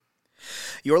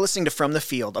You're listening to From the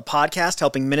Field, a podcast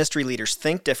helping ministry leaders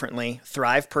think differently,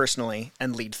 thrive personally,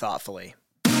 and lead thoughtfully.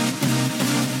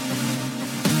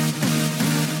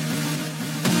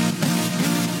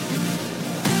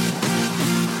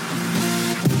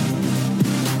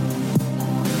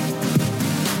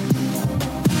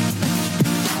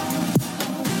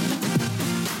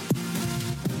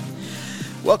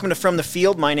 Welcome to From the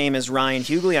Field. My name is Ryan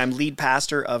Hughley. I'm lead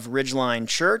pastor of Ridgeline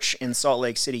Church in Salt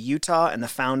Lake City, Utah, and the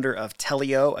founder of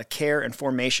Teleo, a care and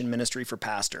formation ministry for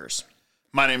pastors.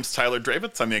 My name's Tyler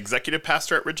Dravitz. I'm the executive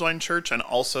pastor at Ridgeline Church and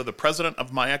also the president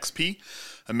of MyXP,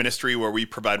 a ministry where we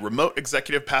provide remote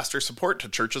executive pastor support to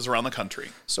churches around the country.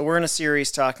 So we're in a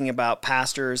series talking about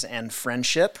pastors and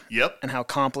friendship. Yep. And how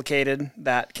complicated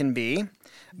that can be.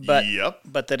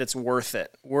 But that it's worth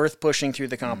it, worth pushing through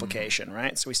the complication,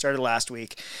 right? So we started last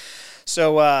week.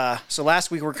 So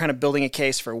last week we were kind of building a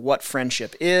case for what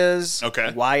friendship is,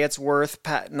 why it's worth.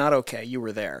 Not okay. You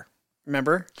were there.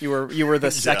 Remember, you were the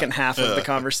second half of the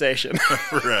conversation.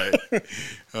 Right.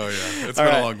 Oh yeah, it's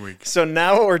been a long week. So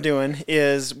now what we're doing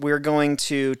is we're going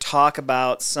to talk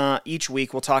about each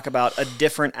week. We'll talk about a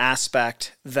different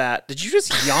aspect that. Did you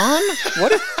just yawn?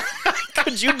 What?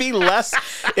 Could you be less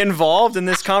involved in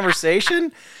this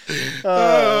conversation?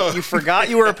 You forgot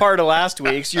you were a part of last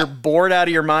week's. You're bored out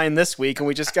of your mind this week, and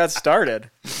we just got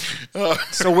started.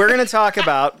 So we're going to talk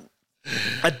about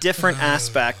a different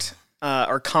aspect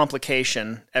or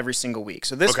complication every single week.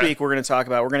 So this week we're going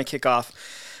to kick off.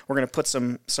 We're going to put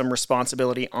some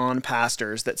responsibility on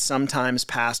pastors that sometimes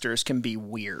pastors can be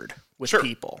weird with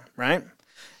people, right?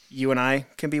 You and I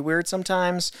can be weird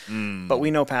sometimes, but we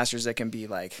know pastors that can be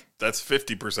like... That's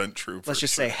 50% true. Let's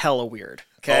just say hella weird,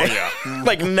 okay? Oh, yeah.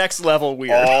 Like next level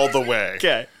weird. All the way.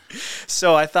 Okay.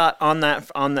 So I thought on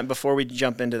that before we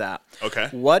jump into that. Okay.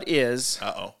 What is...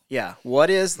 what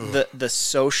is the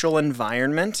social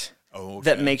environment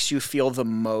that makes you feel the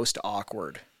most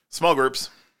awkward? Small groups.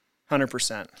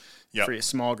 100%. Yeah. For a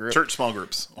small group. Church small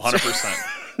groups.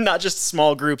 100%. Not just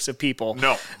small groups of people.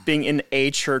 No. Being in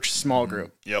a church small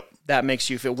group. Yep. That makes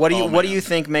you feel. What do you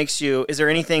think makes you? Is there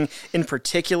anything in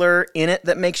particular in it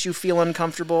that makes you feel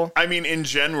uncomfortable? I mean, in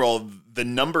general, the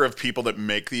number of people that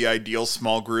make the ideal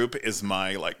small group is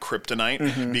my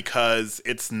kryptonite because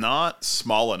it's not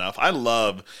small enough. I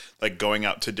love going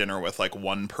out to dinner with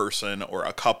one person or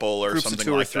a couple or Groups something of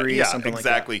two like or three, that. Yeah, something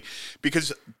exactly. Like that.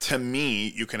 Because to me,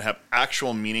 you can have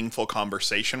actual meaningful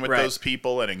conversation with those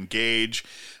people and engage.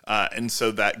 And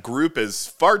so that group is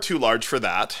far too large for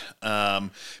that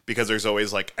because there's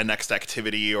always a next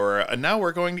activity or now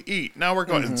we're going to eat. Now we're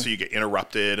going. And so you get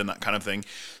interrupted and that kind of thing.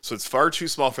 So it's far too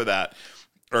small for that.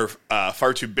 Or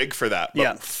far too big for that,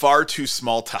 but far too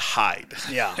small to hide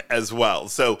as well.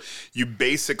 So you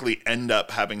basically end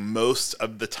up having most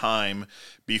of the time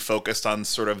be focused on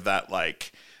sort of that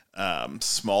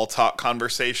small talk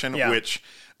conversation, which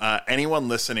anyone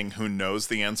listening who knows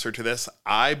the answer to this,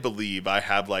 I believe I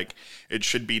have it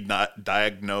should be not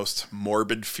diagnosed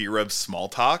morbid fear of small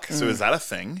talk. So is that a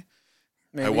thing?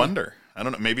 Maybe. I wonder. I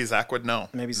don't know. Maybe Zach would know.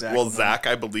 Maybe Zach. Well, Zach,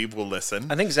 I believe, will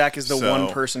listen. I think Zach is the one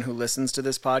person who listens to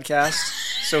this podcast,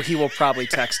 so he will probably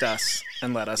text us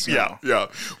and let us know. Yeah.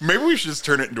 Maybe we should just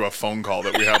turn it into a phone call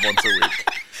that we have once a week.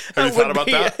 Have you thought about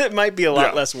that? It might be a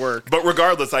lot less work. But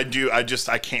regardless, I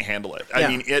can't handle it. I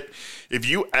mean, if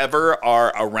you ever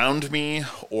are around me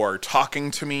or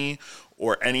talking to me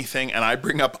or anything, and I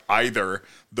bring up either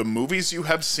the movies you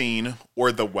have seen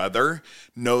or the weather,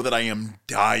 know that I am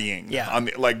dying. Yeah.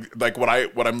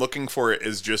 What I'm looking for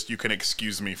is just you can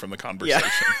excuse me from the conversation.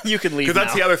 Yeah. You can leave because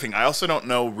that's the other thing. I also don't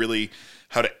know really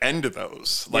how to end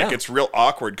those. It's real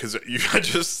awkward because I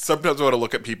just sometimes want to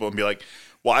look at people and be like,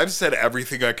 well, I've said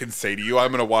everything I can say to you.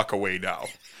 I'm going to walk away now.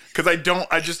 Because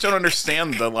I just don't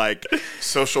understand the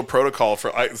social protocol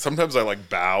for. Sometimes I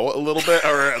bow a little bit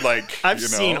or I've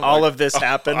seen all of this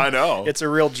happen. I know it's a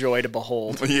real joy to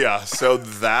behold. Yeah, so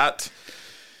that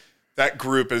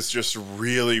group is just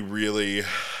really, really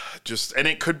just, and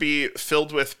it could be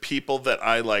filled with people that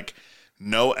I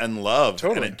know and love,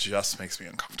 and it just makes me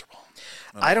uncomfortable.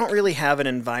 I don't really have an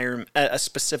environment, a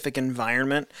specific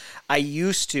environment. I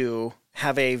used to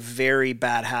have a very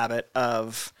bad habit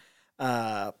of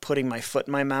putting my foot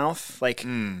in my mouth. I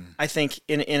think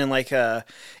in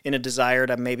a desire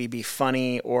to maybe be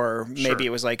funny, or maybe it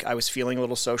was I was feeling a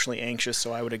little socially anxious,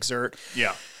 so I would exert.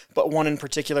 Yeah. But one in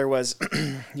particular was,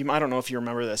 I don't know if you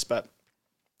remember this, but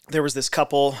there was this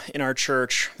couple in our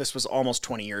church. This was almost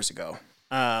 20 years ago.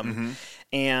 And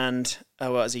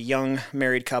it was a young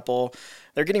married couple.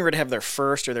 They're getting ready to have their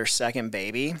first or their second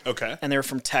baby. Okay. And they're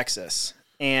from Texas.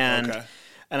 And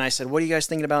And I said, what are you guys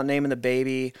thinking about naming the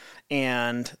baby?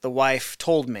 And the wife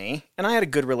told me, and I had a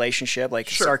good relationship, like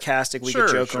sarcastic, we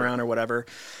could joke around or whatever.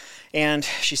 And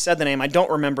she said the name. I don't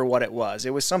remember what it was.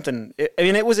 It was something,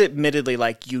 it was admittedly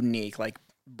like unique, like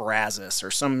Brazos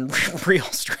or some real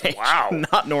strange. Wow.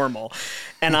 Not normal.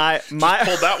 And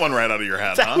pulled that one right out of your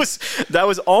hat, that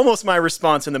was almost my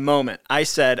response in the moment. I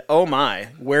said, oh my,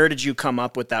 where did you come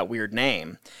up with that weird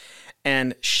name?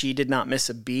 And she did not miss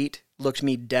a beat, looked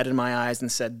me dead in my eyes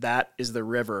and said, that is the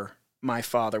river my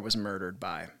father was murdered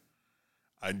by.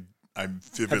 I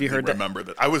vividly remember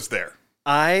that. I was there.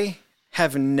 I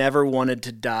have never wanted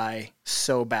to die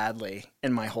so badly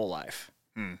in my whole life.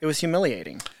 It was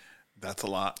humiliating. That's a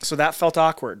lot. So that felt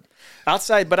awkward.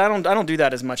 Outside, but I don't do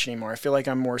that as much anymore. I feel like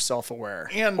I'm more self-aware,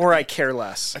 or I care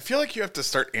less. I feel like you have to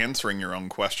start answering your own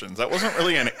questions. That wasn't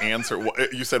really an answer.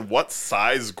 You said, what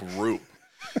size group?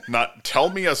 Not tell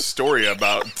me a story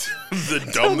about the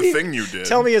dumb thing you did.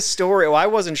 Tell me a story. Well, I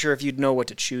wasn't sure if you'd know what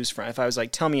to choose from. If I was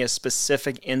like, tell me a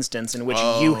specific instance in which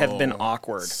you have been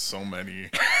awkward. So many.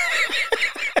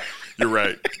 You're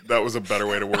right. That was a better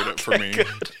way to word it for me. Good.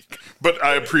 But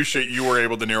I appreciate you were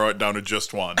able to narrow it down to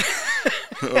just one.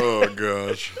 Oh,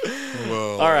 gosh.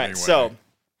 Well, all right. Anyway. So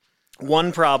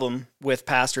one problem with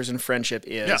pastors and friendship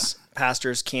is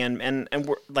pastors can, and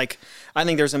we're, like, I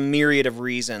think there's a myriad of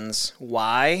reasons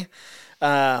why,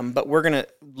 but we're going to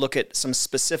look at some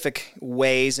specific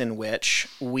ways in which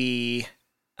we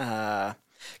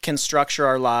can structure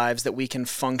our lives, that we can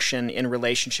function in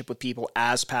relationship with people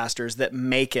as pastors that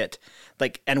make it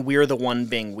like, and we're the one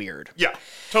being weird. Yeah,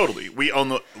 totally. We own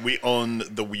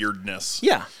the weirdness.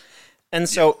 Yeah. And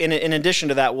so in addition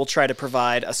to that, we'll try to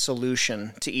provide a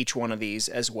solution to each one of these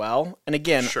as well. And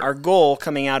again, our goal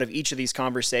coming out of each of these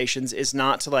conversations is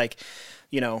not to like,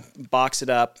 box it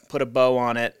up, put a bow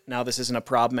on it. Now this isn't a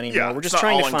problem anymore. Yeah, we're just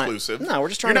trying to find inclusive. No, we're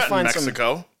just trying You're to find not in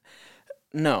Mexico.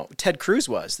 No, Ted Cruz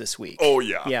was this week. Oh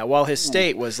yeah. Yeah, while his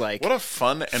state was like, what a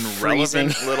fun and freezing.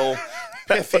 relevant little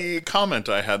pithy comment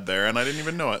I had there, and I didn't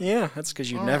even know it. Yeah, that's because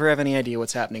you never have any idea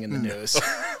what's happening in the news.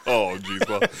 Oh, geez.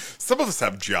 Well, some of us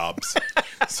have jobs.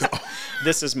 So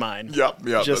this is mine. Yep,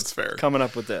 just that's fair. Coming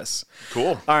up with this.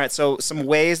 Cool. All right, so some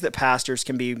ways that pastors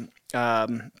can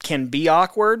be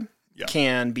awkward,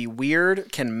 can be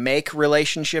weird, can make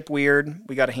relationship weird.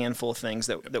 We got a handful of things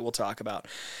that we'll talk about.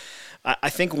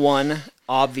 I think one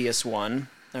obvious one,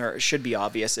 or it should be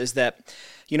obvious, is that,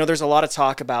 there's a lot of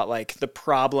talk about like the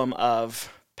problem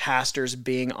of pastors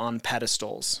being on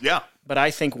pedestals. Yeah. But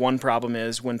I think one problem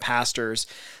is when pastors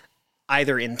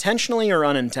either intentionally or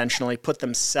unintentionally put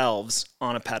themselves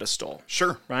on a pedestal.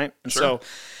 Sure. Right? And so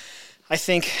I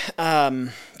think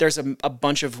there's a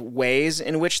bunch of ways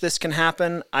in which this can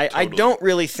happen. I don't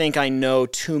really think I know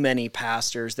too many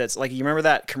pastors that's like, you remember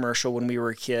that commercial when we were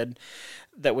a kid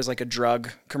that was like a drug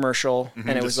commercial? Mm-hmm.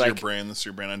 And it was like, this is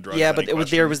your brand on drugs. Yeah, but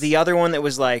there was the other one that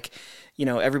was like,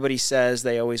 everybody says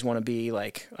they always want to be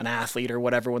like an athlete or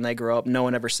whatever when they grow up. No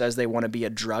one ever says they want to be a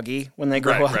druggie when they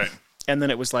grow up. Right. And then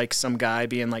it was like some guy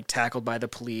being like tackled by the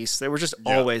police. They were just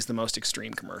always the most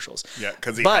extreme commercials. Yeah,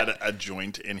 because he had a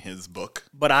joint in his book.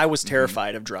 But I was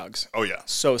terrified of drugs. Oh, yeah.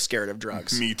 So scared of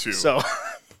drugs. Me too. So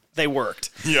they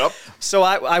worked. Yep. So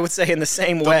I would say in the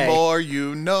same way. The more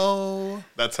you know.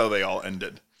 That's how they all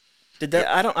ended. Did they?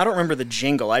 I don't remember the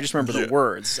jingle. I just remember the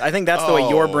words. I think that's the way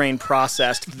your brain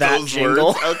processed that jingle.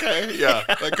 Words? Okay, yeah,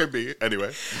 that could be.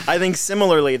 Anyway. I think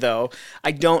similarly, though,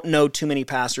 I don't know too many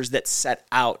pastors that set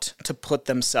out to put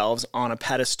themselves on a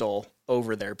pedestal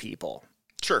over their people.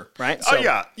 Sure. Right? So,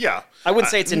 yeah. I wouldn't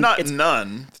say it's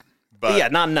none. But yeah,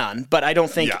 not none, but I don't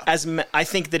think I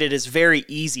think that it is very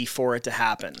easy for it to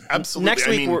happen. Absolutely. Next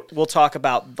week we'll talk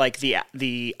about like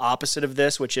the opposite of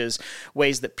this, which is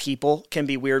ways that people can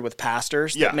be weird with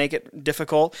pastors that make it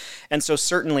difficult. And so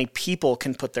certainly people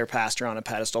can put their pastor on a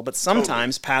pedestal, but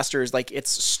sometimes pastors, like it's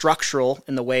structural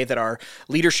in the way that our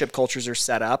leadership cultures are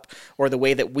set up or the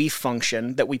way that we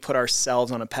function, that we put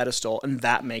ourselves on a pedestal, and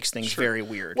that makes things very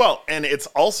weird. Well, and it's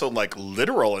also like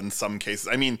literal in some cases.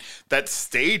 I mean, that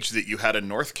stage that you had in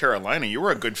North Carolina, you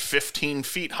were a good 15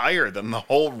 feet higher than the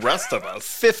whole rest of us.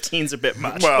 15's a bit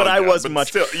much, but I was much.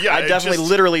 Still, I definitely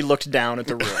literally looked down at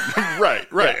the room. Right.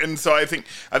 Yeah. And so I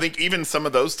think even some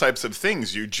of those types of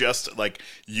things, you just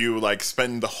you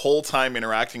spend the whole time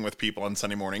interacting with people on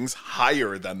Sunday mornings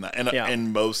higher than that,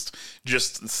 and most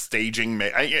just staging.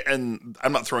 And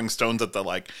I'm not throwing stones at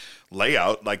the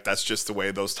layout, that's just the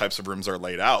way those types of rooms are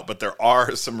laid out. But there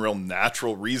are some real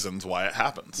natural reasons why it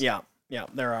happens. Yeah. Yeah,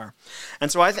 there are.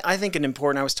 And so I think an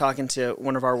important, I was talking to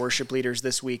one of our worship leaders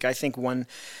this week. I think one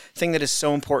thing that is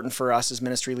so important for us as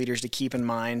ministry leaders to keep in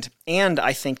mind, and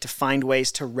I think to find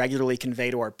ways to regularly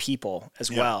convey to our people as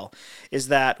well, is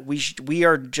that we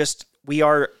are just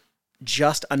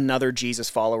another Jesus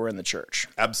follower in the church.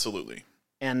 Absolutely.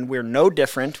 And we're no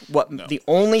different. The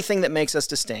only thing that makes us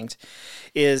distinct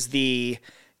is the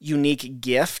unique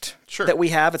gift that we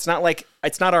have. It's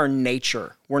not our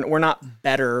nature. We're not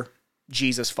better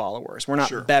Jesus followers. We're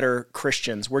not better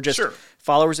Christians. We're just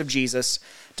followers of Jesus,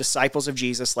 disciples of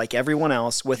Jesus, like everyone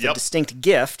else, with a distinct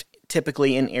gift,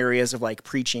 typically in areas of like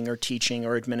preaching or teaching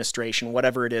or administration,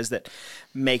 whatever it is that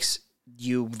makes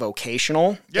you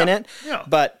vocational in it. Yeah.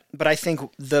 But I think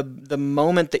the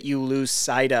moment that you lose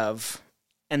sight of,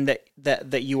 and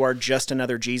that you are just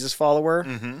another Jesus follower,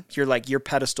 you're like, your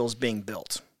pedestal's being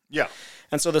built. Yeah.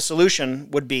 And so the solution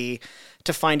would be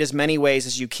to find as many ways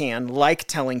as you can, like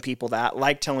telling people that,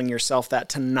 like telling yourself that,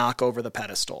 to knock over the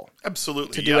pedestal.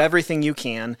 Absolutely. To do everything you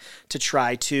can to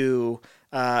try to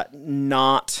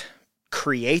not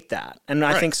create that. And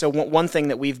I think so. One thing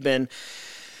that we've had,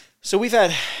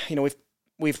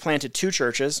 we've planted 2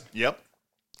 churches. Yep.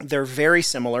 They're very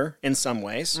similar in some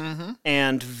ways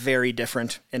and very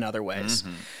different in other ways.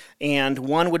 And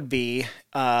one would be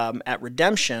at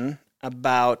Redemption.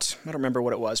 About, I don't remember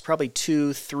what it was, probably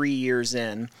 2-3 years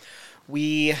in,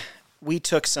 we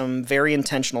took some very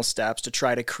intentional steps to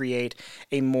try to create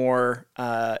a more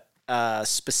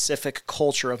specific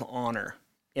culture of honor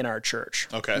in our church.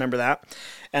 Okay. Remember that?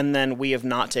 And then we have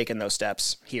not taken those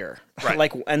steps here.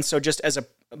 Right. And so just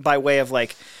by way of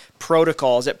like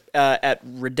protocols at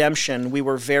Redemption, we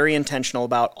were very intentional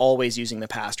about always using the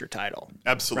pastor title.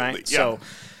 Absolutely. Right? Yeah. So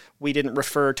we didn't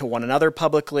refer to one another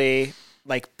publicly.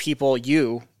 Like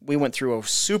we went through a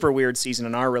super weird season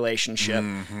in our relationship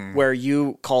where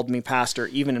you called me pastor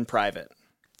even in private.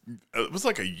 It was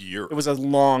like a year. It was a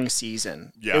long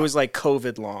season. Yeah. It was like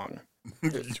COVID long.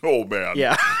 Oh man.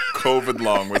 Yeah. COVID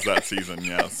long was that season.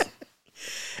 Yes.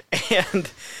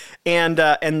 And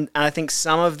I think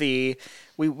some of we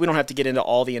don't have to get into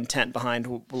all the intent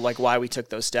behind like why we took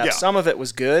those steps. Yeah. Some of it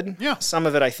was good. Yeah. Some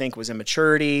of it I think was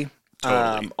immaturity.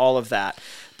 Totally. All of that.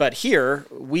 But here,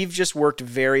 we've just worked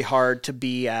very hard to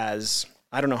be as,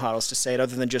 I don't know how else to say it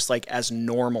other than just like as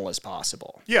normal as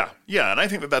possible. Yeah. Yeah. And I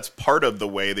think that that's part of the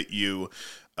way that you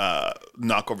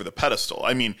knock over the pedestal.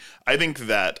 I mean, I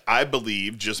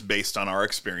believe just based on our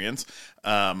experience,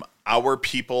 our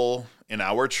people in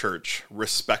our church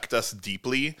respect us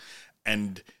deeply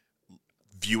and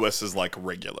view us as like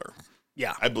regular.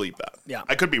 Yeah. I believe that. Yeah.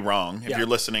 I could be wrong. If Yeah. you're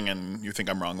listening and you think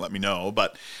I'm wrong, let me know.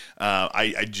 But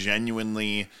I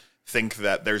genuinely think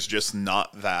that there's just not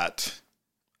that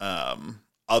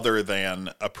other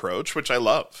than approach, which I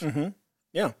love.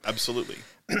 Yeah. Absolutely.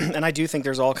 And I do think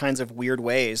there's all kinds of weird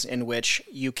ways in which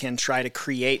you can try to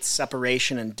create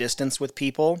separation and distance with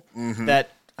people that,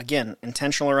 again,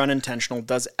 intentional or unintentional,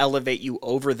 does elevate you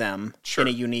over them in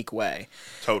a unique way.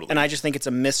 Totally. And I just think it's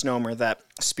a misnomer that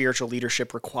spiritual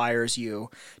leadership requires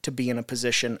you to be in a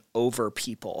position over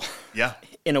people. Yeah.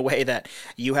 In a way that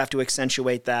you have to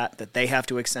accentuate that they have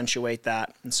to accentuate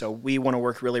that. And so we want to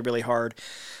work really, really hard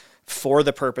for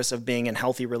the purpose of being in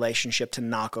healthy relationship to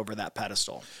knock over that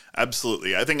pedestal.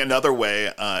 Absolutely. I think another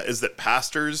way is that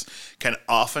pastors can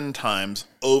oftentimes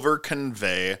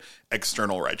over-convey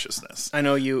external righteousness. I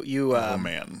know you Oh,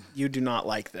 man. you do not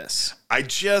like this.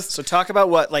 So talk about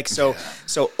what, like, so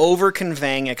over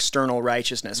conveying external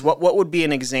righteousness. What would be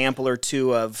an example or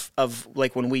two of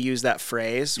like when we use that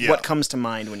phrase? Yeah. What comes to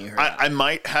mind when you hear that? I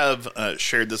might have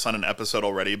shared this on an episode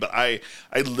already, but I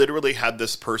literally had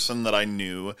this person that I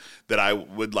knew that I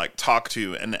would like talk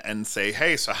to and say,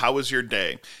 hey, so how was your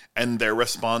day? And their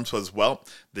response was, well,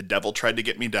 the devil tried to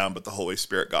get me down, but the Holy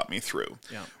Spirit got me through.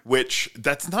 Yeah. Which,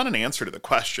 that's not an answer to the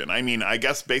question. I mean, I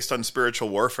guess based on spiritual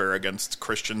warfare against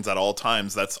Christians at all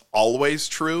times, that's always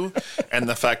true. And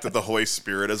the fact that the Holy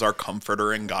Spirit is our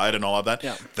comforter and guide and all of that,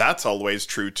 that's always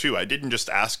true too. I didn't just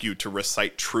ask you to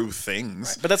recite true things.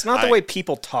 Right. But that's not the way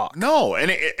people talk. No,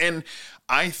 and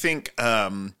I think...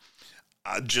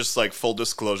 just like full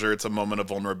disclosure, it's a moment of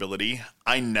vulnerability.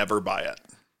 I never buy it.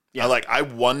 Yeah. I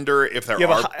wonder if there you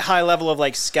have a high level of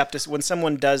like skepticism. When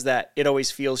someone does that, it always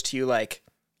feels to you like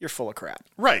you're full of crap.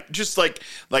 Right. Just like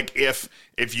if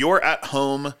you're at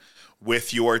home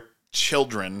with your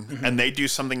children and they do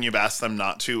something you've asked them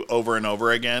not to over and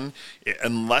over again,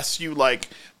 unless you like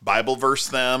Bible verse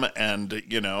them and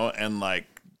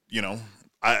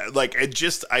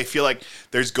I feel like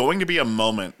there's going to be a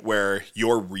moment where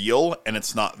you're real and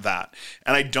it's not that.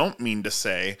 And I don't mean to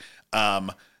say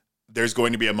there's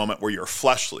going to be a moment where you're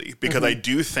fleshly, because I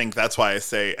do think that's why I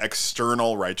say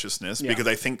external righteousness, because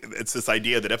I think it's this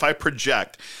idea that if I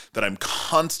project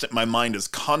that my mind is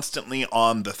constantly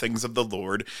on the things of the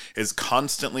Lord, is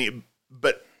constantly,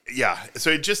 but yeah, so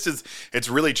it just is, it's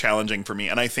really challenging for me.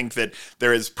 And I think that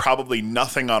there is probably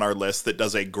nothing on our list that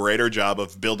does a greater job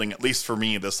of building, at least for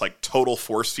me, this like total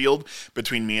force field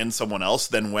between me and someone else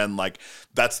than when like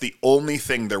that's the only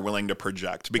thing they're willing to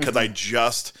project, because I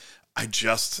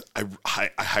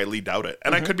highly doubt it.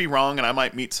 And I could be wrong, and I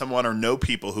might meet someone or know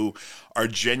people who are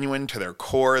genuine to their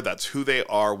core. That's who they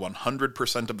are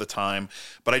 100% of the time.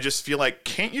 But I just feel like,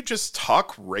 can't you just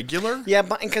talk regular? Yeah,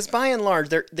 because by and large,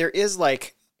 there is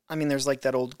like, I mean, there's like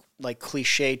that old like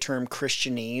cliche term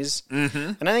Christianese.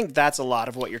 And I think that's a lot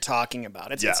of what you're talking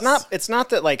about. It's not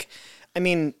that like, I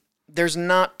mean, there's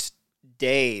not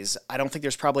days. I don't think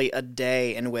there's probably a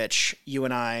day in which you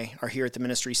and I are here at the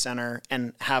ministry center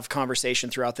and have conversation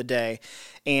throughout the day,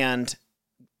 and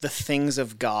the things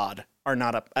of God are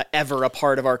not ever a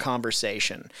part of our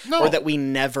conversation, or that we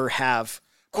never have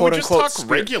quote unquote talk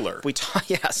regular. We talk,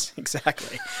 yes,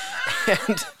 exactly,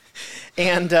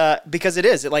 and because it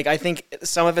is like, I think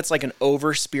some of it's like an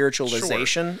over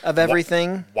spiritualization of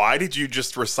everything. Why did you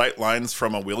just recite lines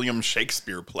from a William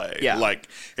Shakespeare play? Yeah. Like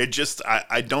it just,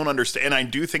 I don't understand. And I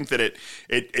do think that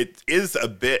it is a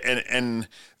bit, and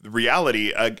the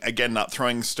reality, again, not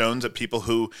throwing stones at people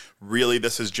who really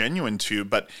this is genuine to,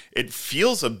 but it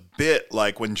feels a bit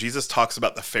like when Jesus talks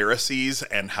about the Pharisees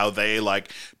and how they like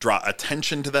draw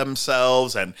attention to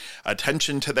themselves and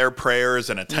attention to their prayers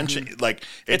and attention, like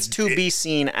it's to be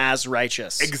seen as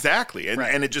righteous. Exactly.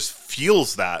 And it just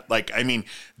feels that, like, I mean,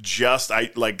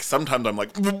 sometimes I'm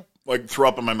like throw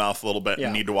up in my mouth a little bit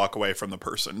and need to walk away from the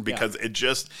person, because it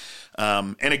just,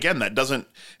 and again, that doesn't,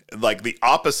 like, the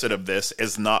opposite of this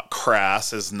is not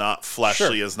crass, is not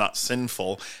fleshly, is not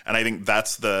sinful. And I think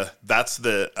that's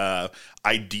the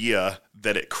idea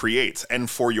that it creates. And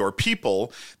for your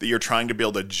people that you're trying to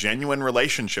build a genuine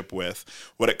relationship with,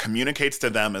 what it communicates to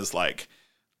them is like,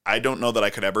 I don't know that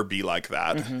I could ever be like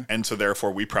that. And so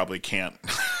therefore we probably can't,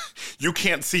 you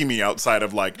can't see me outside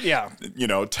of like, 10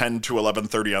 to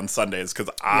 11:30 on Sundays,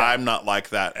 because I'm not like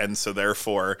that. And so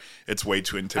therefore it's way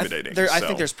too intimidating. I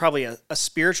think there's probably a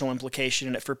spiritual implication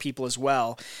in it for people as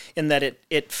well, in that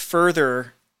it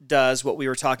further does what we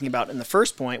were talking about in the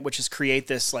first point, which is create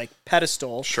this like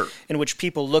pedestal in which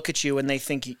people look at you and they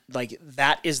think like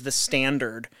that is the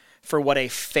standard for what a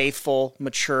faithful,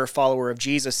 mature follower of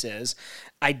Jesus is.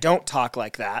 I don't talk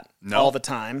like that all the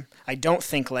time. I don't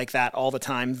think like that all the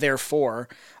time. Therefore,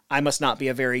 I must not be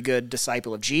a very good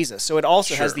disciple of Jesus. So it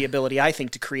also has the ability, I think,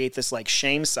 to create this like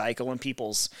shame cycle in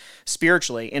people's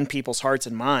hearts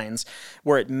and minds,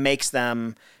 where it makes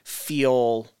them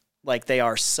feel like they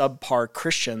are subpar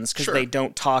Christians because they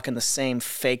don't talk in the same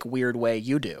fake, weird way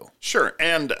you do. Sure.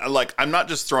 And like, I'm not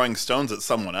just throwing stones at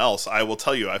someone else. I will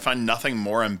tell you, I find nothing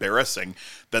more embarrassing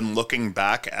than looking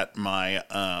back at my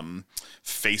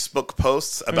Facebook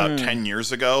posts about 10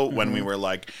 years ago when we were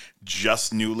like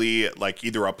just newly like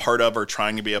either a part of or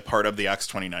trying to be a part of the Acts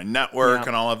 29 network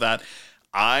and all of that.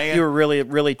 You were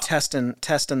really testing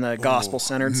the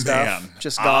gospel-centered stuff,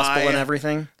 just gospel and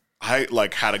everything. I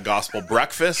like had a gospel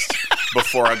breakfast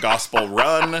before a gospel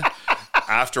run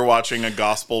after watching a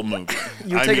gospel movie.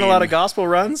 You were taking a lot of gospel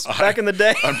runs back in the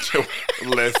day?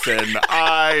 Listen,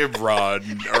 I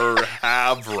run or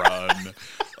have run.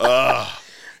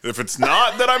 If it's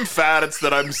not that I'm fat, it's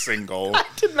that I'm single. I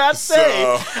did not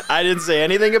say. I didn't say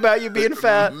anything about you being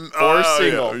fat or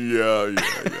single. Yeah.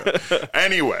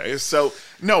 Anyway, so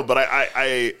no, but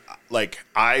I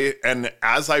and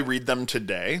as I read them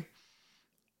today,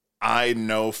 I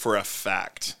know for a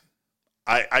fact.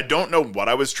 I don't know what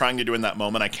I was trying to do in that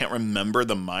moment. I can't remember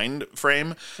the mind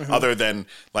frame other than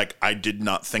like I did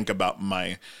not think about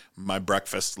my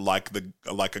breakfast like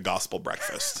a gospel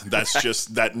breakfast. That's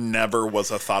just, that never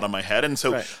was a thought in my head. And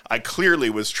so I clearly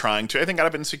was trying to, I think out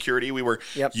of insecurity, we were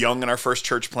young in our first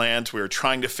church plant. We were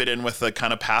trying to fit in with the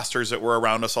kind of pastors that were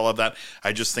around us, all of that.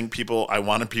 I just think I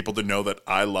wanted people to know that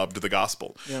I loved the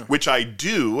gospel, which I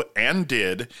do and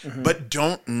did, but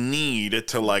don't need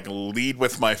to like lead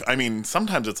with I mean,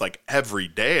 sometimes it's like every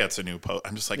day it's a new post.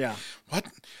 I'm just like, what?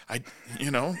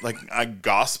 I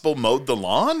gospel mowed the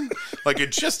lawn? Like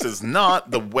it just is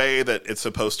not the way that it's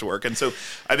supposed to work. And so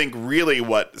I think really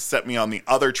what set me on the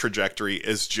other trajectory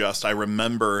is just, I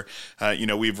remember,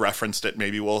 we've referenced it,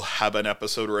 maybe we'll have an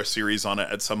episode or a series on it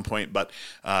at some point, but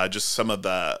just some of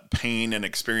the pain and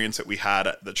experience that we had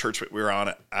at the church that we were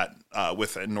on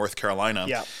in North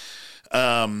Carolina.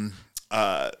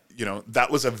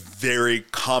 that was a very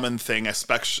common thing,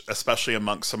 especially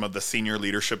amongst some of the senior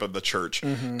leadership of the church,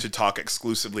 to talk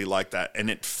exclusively like that. And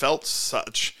it felt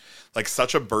such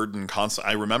a burden constant.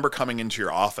 I remember coming into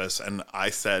your office and I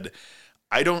said,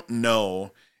 I don't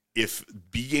know if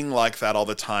being like that all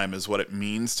the time is what it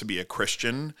means to be a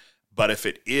Christian, but if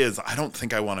it is, I don't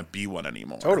think I want to be one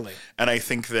anymore. Totally. And I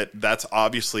think that's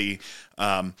obviously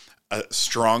a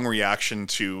strong reaction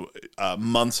to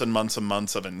months and months and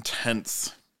months of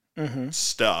intense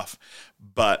stuff.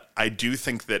 But I do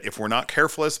think that if we're not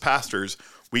careful as pastors,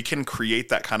 we can create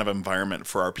that kind of environment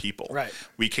for our people. Right.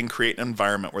 We can create an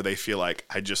environment where they feel like,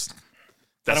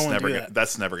 that's never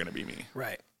going to be me.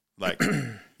 Right. Like,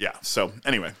 yeah. So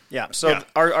anyway. Yeah. So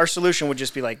our solution would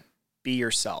just be like, be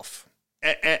yourself.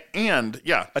 And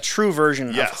a true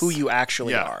version of who you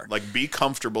actually are. Like, be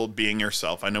comfortable being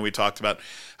yourself. I know we talked about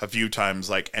a few times,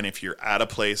 like, and if you're at a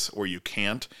place where you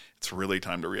can't, it's really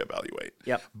time to reevaluate.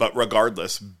 Yep. But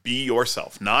regardless, be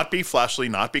yourself. Not be fleshly,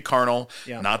 not be carnal,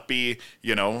 not be,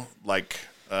 like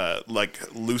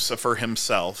Lucifer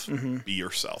himself. Be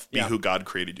yourself. Be who God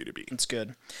created you to be. That's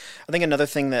good. I think another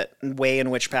way in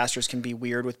which pastors can be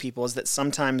weird with people is that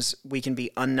sometimes we can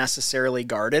be unnecessarily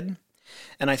guarded.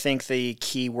 And I think the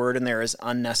key word in there is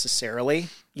unnecessarily.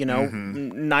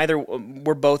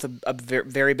 We're both a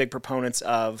very big proponents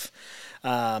of,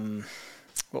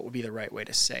 what would be the right way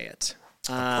to say it?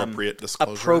 Appropriate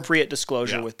disclosure. Appropriate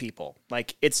disclosure with people.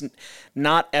 Like, it's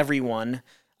not everyone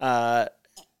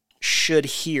should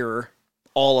hear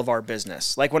all of our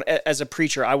business. Like, as a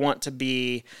preacher, I want to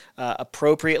be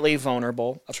appropriately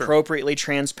vulnerable, appropriately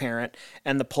transparent,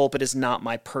 and the pulpit is not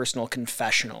my personal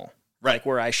confessional. Right. Like,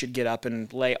 where I should get up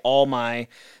and lay all my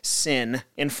sin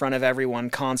in front of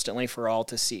everyone constantly for all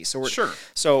to see.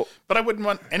 But I wouldn't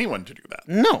want anyone to do that.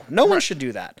 No one should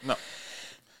do that. No.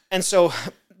 And so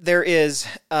there is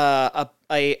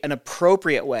an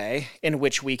appropriate way in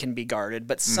which we can be guarded,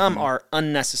 but some are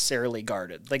unnecessarily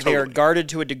guarded. Like, they are guarded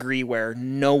to a degree where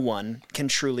no one can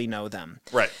truly know them.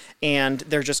 Right. And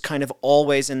they're just kind of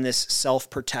always in this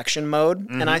self-protection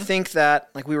mode. And I think that,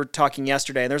 like we were talking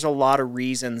yesterday, there's a lot of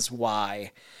reasons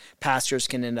why pastors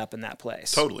can end up in that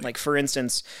place. Totally. Like, for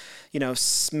instance,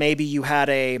 maybe you had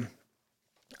a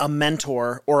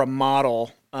mentor or a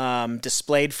model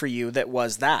displayed for you that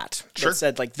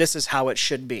said, like, this is how it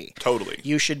should be. Totally.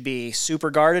 You should be super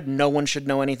guarded. No one should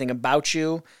know anything about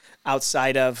you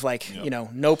outside of, like,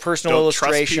 no personal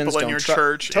illustrations. Trust people in your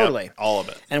church. Totally. Yep, all of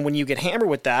it. And when you get hammered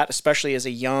with that, especially as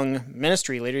a young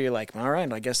ministry leader, you're like, all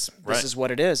right, I guess this is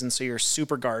what it is. And so you're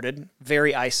super guarded,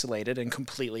 very isolated, and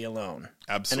completely alone.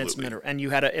 Absolutely. And you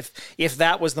had if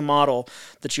that was the model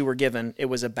that you were given, it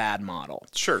was a bad model.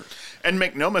 Sure. And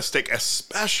make no mistake,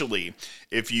 especially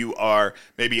if you are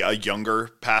maybe a younger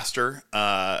pastor,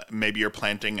 maybe you're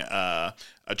planting a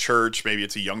church, maybe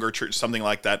it's a younger church, something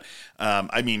like that.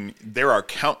 I mean, there are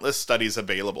countless studies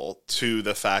available to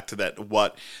the fact that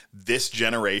what this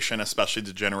generation, especially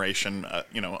the generation,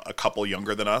 a couple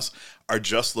younger than us, are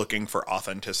just looking for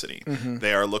authenticity.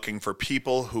 They are looking for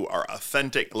people who are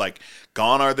authentic. Like,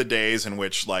 gone are the days in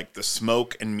which, like, the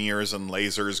smoke and mirrors and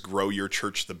lasers grow your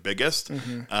church the biggest.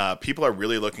 People are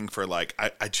really looking for, like,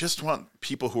 I just want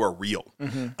people who are real.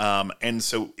 And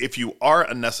so if you are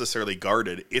unnecessarily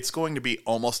guarded, it's going to be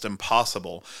almost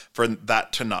impossible for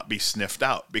that to not be sniffed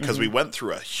out, because we went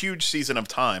through a huge season of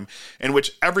time in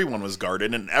which everyone was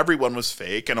guarded and everyone was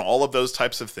fake and all of those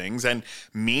types of things. And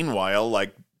meanwhile,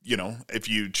 like, if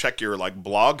you check your, like,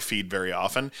 blog feed very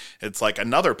often, it's like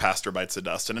another pastor bites the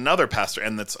dust and another pastor.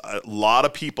 And it's a lot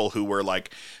of people who were, like,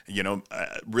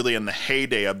 really in the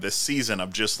heyday of this season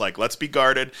of just, like, let's be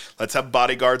guarded. Let's have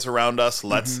bodyguards around us.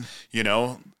 Let's,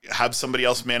 have somebody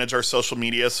else manage our social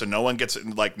media so no one gets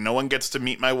to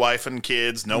meet my wife and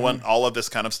kids, all of this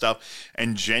kind of stuff.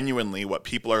 And genuinely what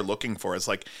people are looking for is,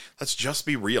 like, let's just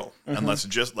be real. And let's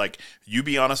just, like, you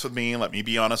be honest with me, let me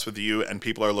be honest with you. And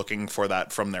people are looking for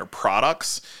that from their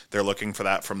products. They're looking for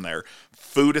that from their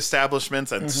food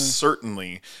establishments. And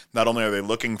certainly not only are they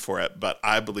looking for it, but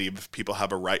I believe people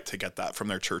have a right to get that from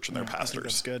their church and their pastors. I think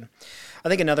that's good. I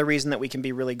think another reason that we can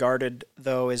be really guarded,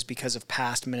 though, is because of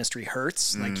past ministry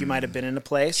hurts. Like, you might have been in a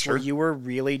place where you were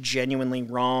really genuinely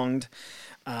wronged,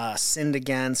 sinned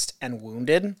against, and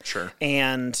wounded. Sure.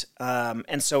 And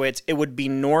so it would be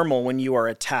normal when you are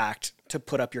attacked to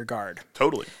put up your guard.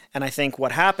 Totally. And I think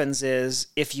what happens is,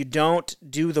 if you don't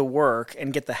do the work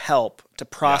and get the help to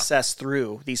process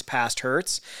through these past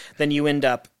hurts, then you end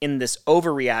up in this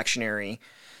overreactionary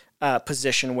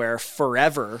position where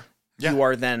forever you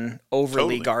are then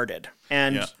overly guarded.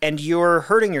 And you're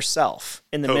hurting yourself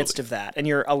in the midst of that. And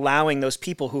you're allowing those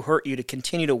people who hurt you to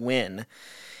continue to win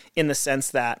in the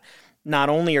sense that not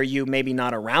only are you maybe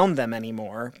not around them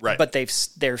anymore, Right. but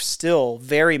they're still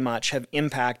very much have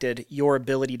impacted your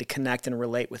ability to connect and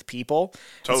relate with people.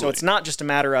 And so Totally. it's not just a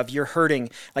matter of you're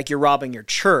hurting, like you're robbing your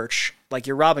church, like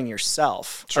you're robbing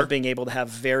yourself Sure. of being able to have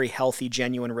very healthy,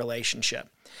 genuine relationship.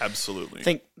 Absolutely. I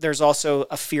think there's also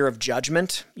a fear of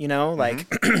judgment, like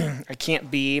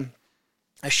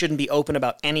I shouldn't be open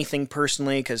about anything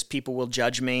personally because people will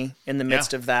judge me in the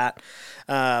midst of that.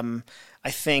 I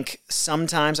think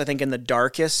sometimes, in the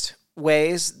darkest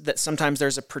ways, that sometimes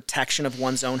there's a protection of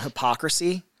one's own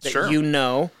hypocrisy, that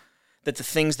Sure. that the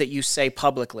things that you say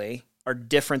publicly are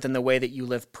different than the way that you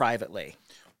live privately.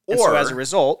 And Or- so as a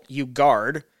result, you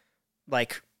guard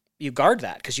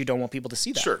that because you don't want people to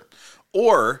see that. Sure.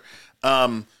 Or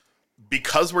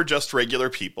because we're just regular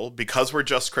people, because we're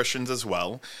just Christians as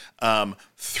well,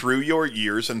 through your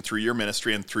years and through your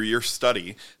ministry and through your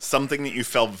study, something that you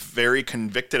felt very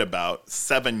convicted about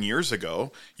 7 years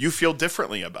ago, you feel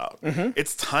differently about.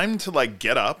 It's time to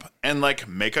get up and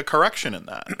make a correction in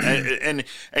that.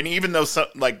 and even though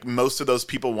most of those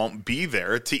people won't be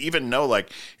there, to even know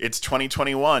it's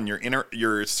 2021,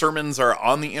 your sermons are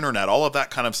on the internet, all of that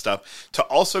kind of stuff, to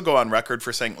also go on record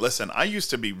for saying, listen, I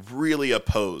used to be really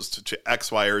opposed to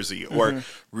X, Y, or Z, or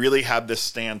really had this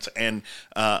stance, and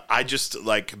I just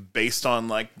based on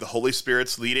the Holy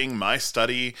Spirit's leading, my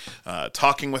study,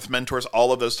 talking with mentors,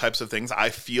 all of those types of things, I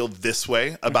feel this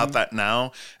way about that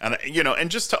now, and and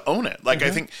just to own it.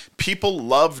 I think people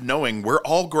love knowing we're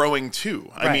all growing too.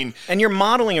 Right. I mean, and you're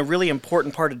modeling a really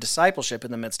important part of discipleship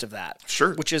in the midst of that.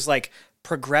 Sure. Which is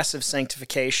progressive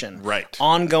sanctification. Right.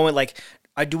 Ongoing,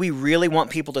 do we really want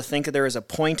people to think that there is a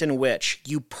point in which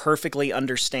you perfectly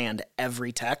understand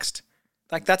every text?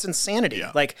 That's insanity.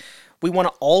 Yeah. We want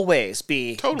to always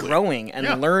be Totally. growing and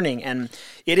Yeah. learning, and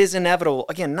it is inevitable.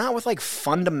 Again, not with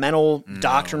fundamental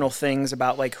doctrinal things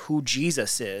about who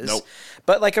Jesus is, Nope.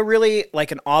 but a really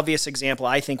an obvious example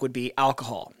I think would be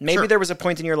alcohol. Maybe Sure. there was a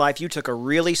point in your life you took a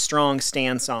really strong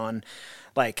stance on,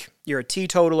 you're a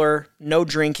teetotaler, no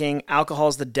drinking,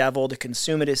 alcohol's the devil, to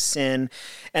consume it is sin,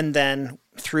 and then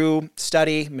through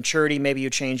study, maturity, maybe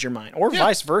you change your mind, or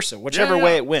vice versa, whichever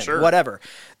way it went, Sure. whatever.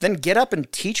 Then get up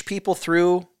and teach people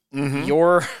through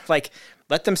your,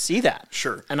 let them see that.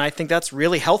 Sure. And I think that's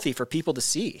really healthy for people to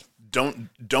see.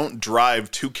 don't drive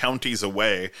 2 counties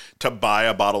away to buy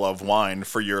a bottle of wine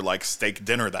for your steak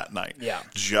dinner that night. Yeah.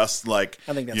 Just I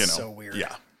think that's so weird.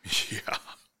 Yeah. Yeah.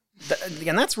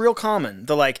 And that's real common.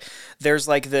 There's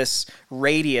this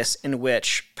radius in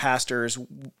which pastors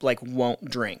won't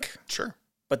drink. Sure.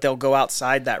 But they'll go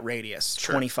outside that radius,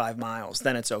 25 miles,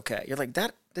 then it's okay. You're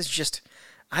that is just,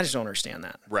 I just don't understand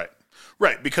that.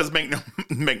 Right, because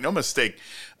make no mistake,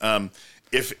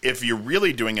 if you're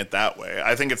really doing it that way,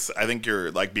 I think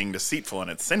you're being deceitful,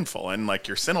 and it's sinful, and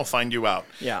your sin will find you out.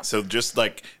 Yeah. So just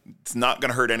it's not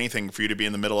going to hurt anything for you to be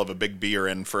in the middle of a big beer,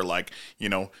 and for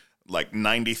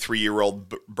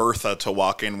 93-year-old Bertha to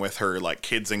walk in with her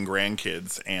kids and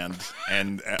grandkids, and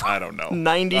I don't know.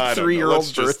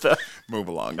 93-year-old Bertha. Move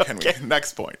along, can we?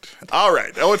 Next point. All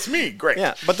right. Oh, it's me. Great.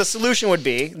 Yeah, but the solution would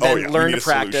be then learn need to a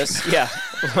practice. Yeah,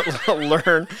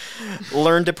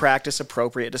 learn to practice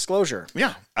appropriate disclosure.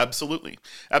 Yeah, absolutely,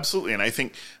 and I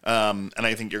think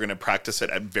you're going to practice it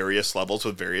at various levels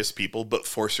with various people, but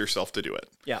force yourself to do it.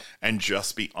 Yeah, and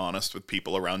just be honest with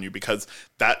people around you, because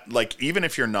that even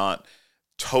if you're not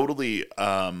totally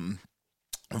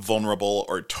vulnerable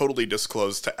or totally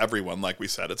disclosed to everyone, like we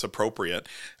said, it's appropriate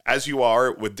as you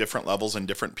are with different levels and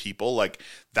different people,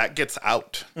 that gets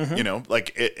out,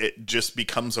 it just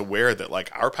becomes aware that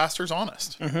our pastor's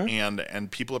honest,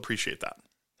 and people appreciate that.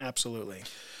 Absolutely.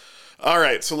 All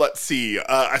right, so let's see.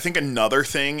 I think another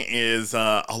thing is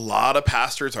a lot of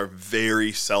pastors are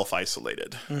very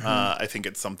self-isolated. I think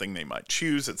it's something they might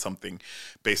choose. It's something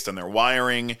based on their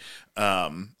wiring.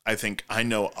 I think I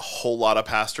know a whole lot of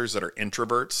pastors that are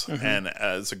introverts, and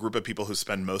as a group of people who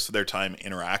spend most of their time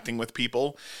interacting with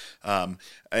people. And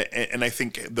I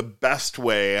think the best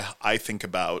way I think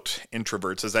about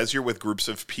introverts is, as you're with groups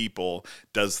of people,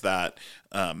 does that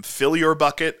fill your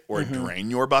bucket or drain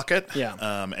your bucket?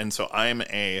 Yeah. And so I'm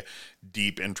a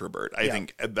deep introvert. I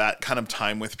think that kind of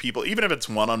time with people, even if it's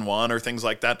one-on-one or things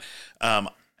like that,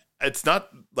 it's not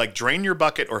drain your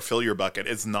bucket or fill your bucket.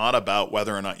 It's not about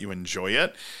whether or not you enjoy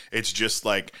it. It's just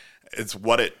it's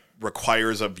what it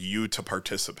requires of you to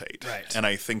participate. Right. And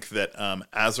I think that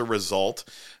as a result,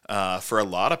 for a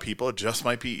lot of people, it just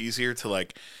might be easier to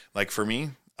for me,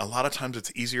 a lot of times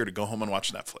it's easier to go home and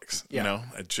watch Netflix. Yeah.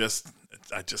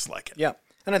 I just like it. Yeah.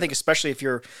 And I think especially if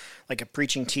you're like a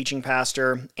preaching, teaching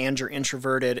pastor and you're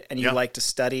introverted and you like to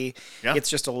study, it's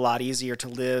just a lot easier to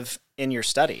live in your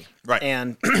study. Right.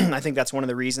 And I think that's one of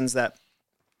the reasons that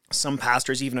some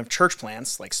pastors, even of church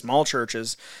plants, like small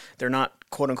churches, they're not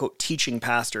quote unquote teaching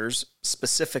pastors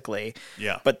specifically,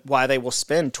 but why they will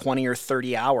spend 20 or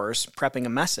 30 hours prepping a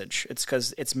message. It's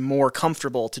because it's more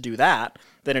comfortable to do that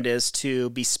than it is to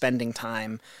be spending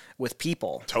time with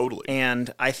people. Totally.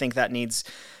 And I think that needs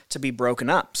to be broken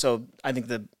up. So I think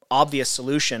the obvious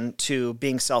solution to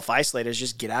being self-isolated is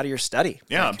just get out of your study.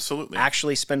 Yeah, absolutely.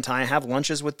 Actually spend time, have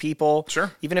lunches with people.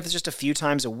 Sure. Even if it's just a few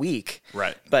times a week.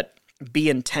 Right. But be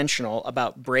intentional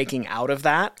about breaking out of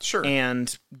that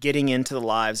and getting into the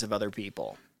lives of other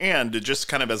people. And just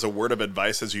kind of as a word of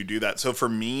advice as you do that. So for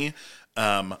me,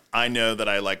 I know that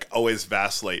I like always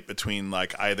vacillate between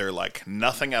like either like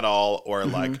nothing at all or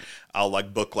like I'll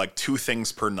like book like 2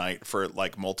 things per night for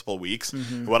like multiple weeks.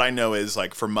 What I know is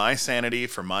like for my sanity,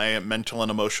 for my mental and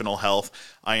emotional health,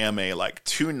 I am a like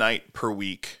 2 night per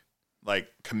week like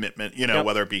commitment, you know,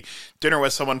 whether it be dinner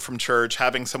with someone from church,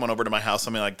 having someone over to my house,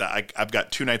 something like that. I've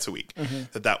got 2 nights a week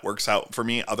that works out for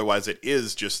me. Otherwise it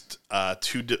is just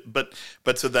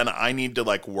but so then I need to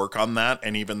like work on that.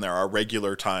 And even there are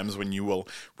regular times when you will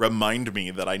remind me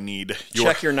that I need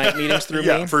check your night meetings through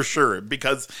me. For sure.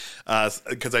 Because I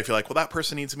feel like, well, that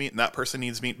person needs meat and that person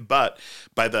needs meat. But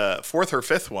by the 4th or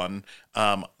 5th one,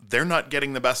 they're not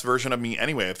getting the best version of me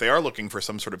anyway. If they are looking for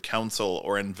some sort of counsel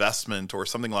or investment or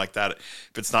something like that,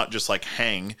 if it's not just like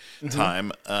hang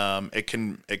time, it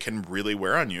can really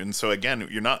wear on you. And so again,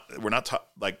 we're not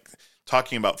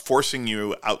talking about forcing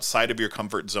you outside of your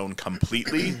comfort zone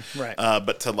completely, right?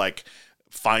 But to like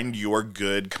find your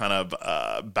good kind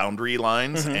of boundary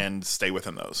lines and stay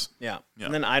within those. Yeah.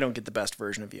 And then I don't get the best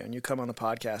version of you, and you come on the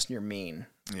podcast and you're mean.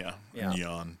 Yeah. And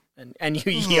yawn. And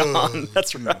you yawn.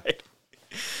 That's right.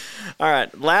 All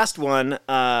right. Last one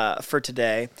for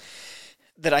today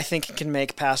that I think can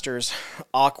make pastors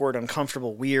awkward,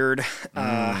 uncomfortable, weird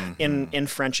in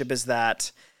friendship is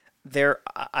that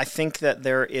I think that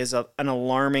there is an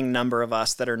alarming number of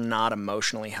us that are not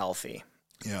emotionally healthy.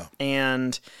 Yeah.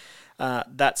 And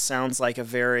that sounds like a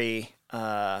very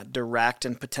direct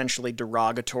and potentially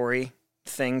derogatory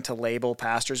thing to label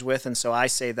pastors with. And so I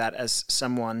say that as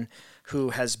someone who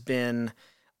has been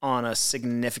on a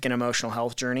significant emotional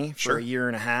health journey for a year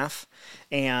and a half.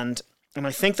 And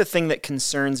I think the thing that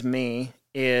concerns me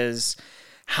is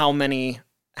how many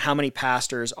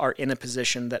pastors are in a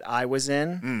position that I was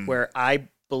in, where I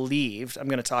believed, I'm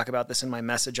going to talk about this in my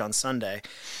message on Sunday,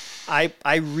 I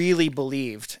really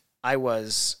believed I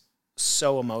was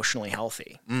so emotionally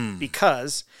healthy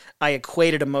because I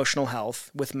equated emotional health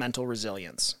with mental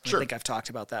resilience. I think I've talked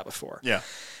about that before. Yeah.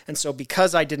 And so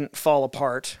because I didn't fall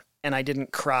apart and I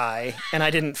didn't cry and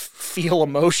I didn't feel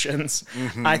emotions,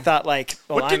 I thought like,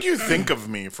 well, what did you think of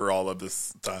me for all of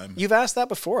this time? You've asked that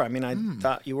before. I mean, I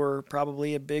thought you were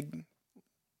probably a big,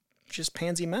 just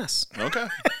pansy mess. Okay.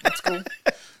 That's cool.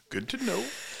 Good to know.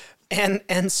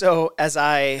 And so as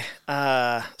I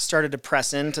started to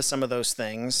press into some of those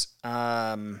things,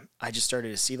 I just started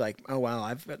to see like, oh, wow,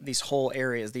 I've got these whole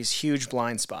areas, these huge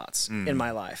blind spots in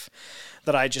my life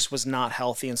that I just was not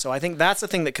healthy. And so I think that's the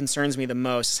thing that concerns me the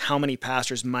most, is how many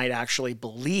pastors might actually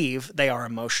believe they are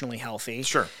emotionally healthy.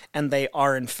 Sure. And they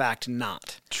are in fact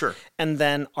not. Sure. And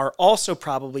then are also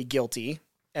probably guilty.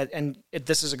 And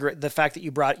this is the fact that you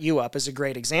brought you up is a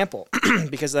great example,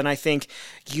 because then I think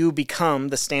you become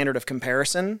the standard of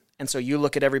comparison. And so you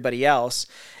look at everybody else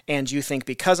and you think,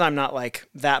 because I'm not like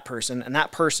that person, and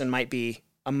that person might be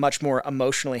a much more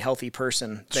emotionally healthy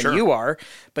person than you are,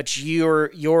 but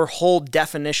your whole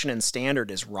definition and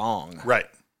standard is wrong. Right.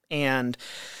 And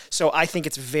so I think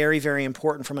it's very, very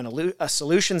important from a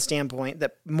solution standpoint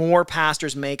that more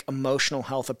pastors make emotional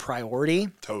health a priority.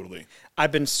 Totally.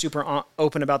 I've been super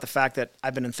open about the fact that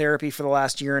I've been in therapy for the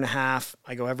last year and a half.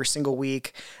 I go every single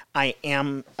week. I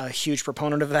am a huge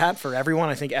proponent of that for everyone.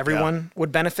 I think everyone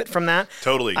would benefit from that.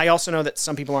 Totally. I also know that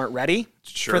some people aren't ready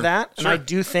for that. And I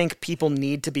do think people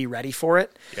need to be ready for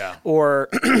it. Yeah. Or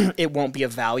it won't be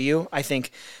of value. I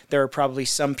think there are probably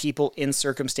some people in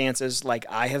circumstances like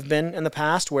I have been in the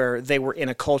past where they were in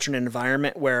a culture and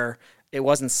environment where it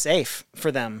wasn't safe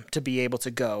for them to be able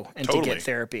to go and to get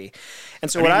therapy.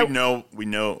 And so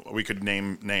we could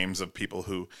name names of people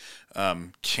who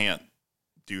can't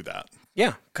do that.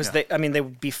 Yeah, because they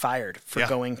would be fired for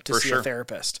going to see a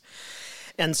therapist.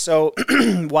 And so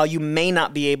while you may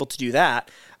not be able to do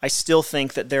that, I still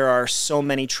think that there are so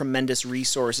many tremendous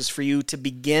resources for you to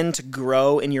begin to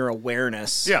grow in your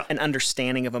awareness and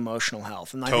understanding of emotional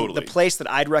health. And I think the place that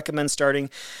I'd recommend starting,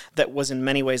 that was in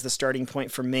many ways the starting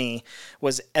point for me,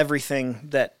 was everything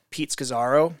that Pete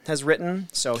Scazzaro has written.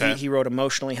 So he wrote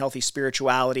Emotionally Healthy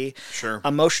Spirituality. Sure.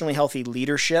 Emotionally Healthy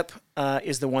Leadership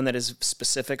is the one that is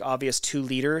specific, obvious to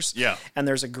leaders. Yeah. And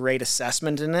there's a great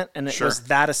assessment in it. And it was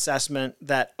that assessment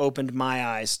that opened my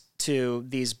eyes to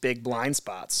these big blind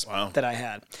spots that I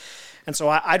had. And so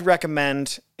I'd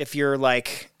recommend, if you're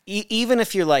like, even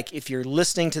if you're like, if you're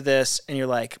listening to this and you're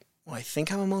like, well, I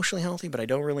think I'm emotionally healthy, but I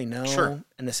don't really know. Sure.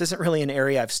 And this isn't really an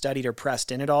area I've studied or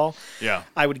pressed in at all. Yeah.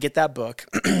 I would get that book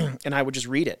and I would just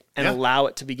read it and allow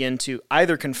it to begin to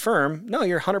either confirm, no,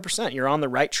 you're 100%, you're on the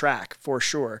right track for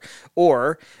sure.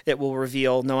 Or it will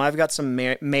reveal, no, I've got some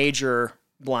major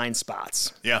blind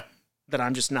spots that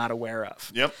I'm just not aware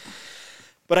of. Yep.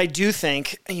 But I do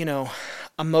think,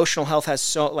 emotional health has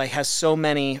so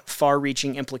many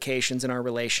far-reaching implications in our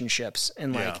relationships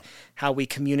and how we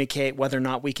communicate, whether or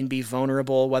not we can be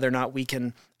vulnerable, whether or not we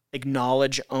can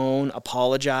acknowledge, own,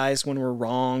 apologize when we're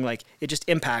wrong. Like, it just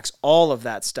impacts all of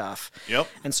that stuff. Yep.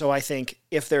 And so I think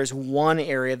if there's one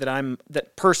area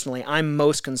that personally I'm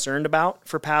most concerned about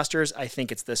for pastors, I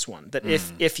think it's this one. That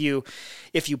if you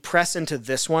press into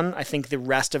this one, I think the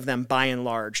rest of them by and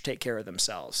large take care of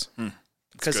themselves.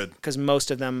 Because most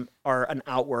of them are an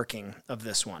outworking of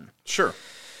this one. Sure.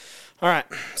 All right.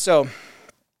 So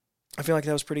I feel like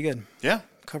that was pretty good. Yeah.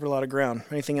 Covered a lot of ground.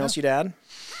 Anything else you'd add?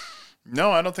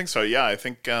 No, I don't think so. Yeah, I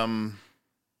think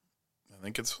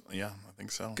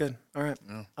so. Good. All right.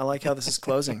 Yeah. I like how this is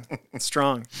closing. It's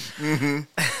strong.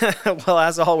 Well,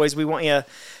 as always, we want you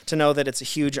to know that it's a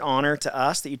huge honor to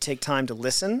us that you take time to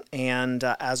listen. And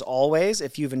as always,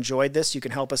 if you've enjoyed this, you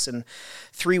can help us in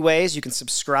 3 ways. You can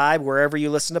subscribe wherever you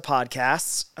listen to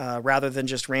podcasts. Rather than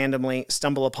just randomly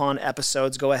stumble upon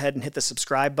episodes, go ahead and hit the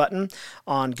subscribe button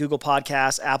on Google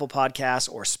Podcasts, Apple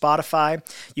Podcasts, or Spotify.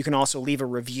 You can also leave a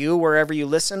review wherever you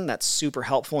listen. That's super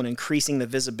helpful in increasing the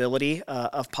visibility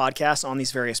of podcasts on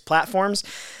these various platforms.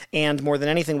 And more than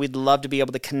anything, we'd love to be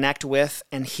able to connect with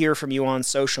and hear from you on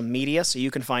social media. So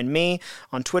you can find me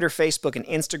on Twitter, Facebook, and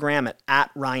Instagram at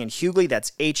Ryan Huguley.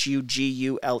 That's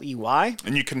Huguley.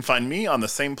 And you can find me on the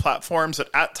same platforms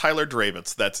at Tyler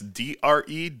Dravitz. That's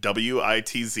DREWITZ.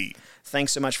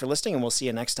 Thanks so much for listening, and we'll see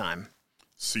you next time.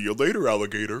 See you later,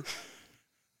 alligator.